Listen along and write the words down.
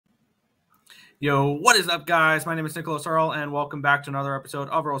Yo, what is up, guys? My name is Nicholas Earle, and welcome back to another episode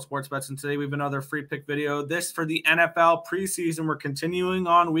of Earle Sports Bets. And today we have another free pick video. This for the NFL preseason. We're continuing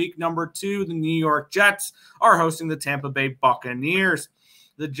on week number 2. The New York Jets are hosting the Tampa Bay Buccaneers.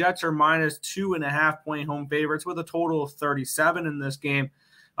 The Jets are minus 2.5 point home favorites with a total of 37 in this game.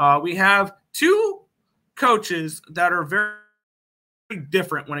 We have two coaches that are very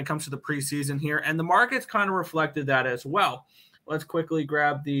different when it comes to the preseason here, and the market's kind of reflected that as well. Let's quickly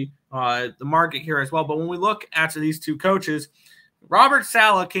grab the market here as well. But when we look at these two coaches, Robert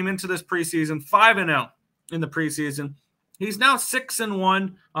Saleh came into this preseason 5-0 in the preseason. He's now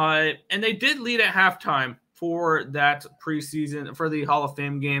 6-1, and they did lead at halftime for that preseason, for the Hall of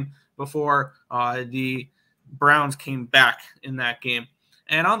Fame game before the Browns came back in that game.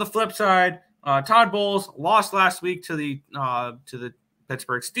 And on the flip side, Todd Bowles lost last week to the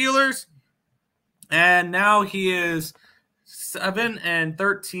Pittsburgh Steelers, and now he is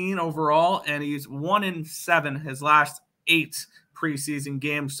 7-13 overall, and he's 1-7 his last 8 preseason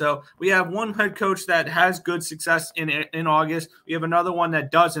games. So we have one head coach that has good success in August. We have another one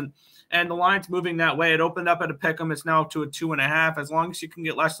that doesn't, and the line's moving that way. It opened up at a pick'em. It's now up to a 2.5. As long as you can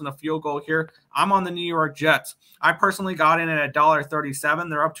get less than a field goal here, I'm on the New York Jets. I personally got in at $1.37.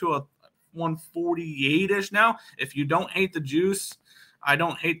 They're up to a 148-ish now. If you don't hate the juice, I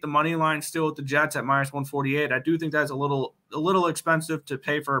don't hate the money line still with the Jets at minus 148. I do think that's a little expensive to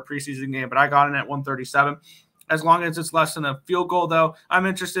pay for a preseason game, but I got in at 137. As long as it's less than a field goal, though, I'm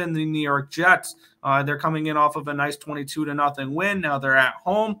interested in the New York Jets. They're coming in off of a nice 22-0 win. Now they're at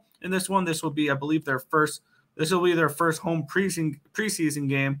home in this one. This will be, I believe, their first home preseason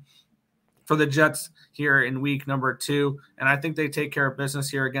game for the Jets here in week number 2. And I think they take care of business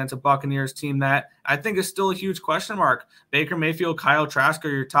here against a Buccaneers team that I think is still a huge question mark. Baker Mayfield, Kyle Trask are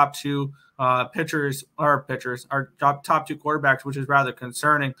your top two top two quarterbacks, which is rather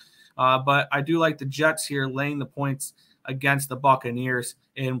concerning. But I do like the Jets here laying the points against the Buccaneers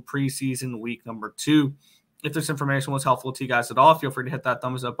in preseason week number 2. If this information was helpful to you guys at all, feel free to hit that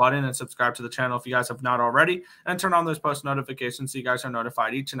thumbs up button and subscribe to the channel if you guys have not already, and turn on those post notifications so you guys are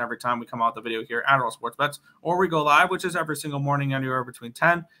notified each and every time we come out with a video here at Earle Sports Bets, or we go live, which is every single morning anywhere between 10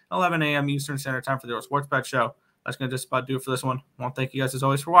 and 11 a.m. Eastern Standard Time for the Earle Sports Bet Show. That's going to just about do it for this one. I want to thank you guys as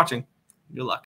always for watching. Good luck.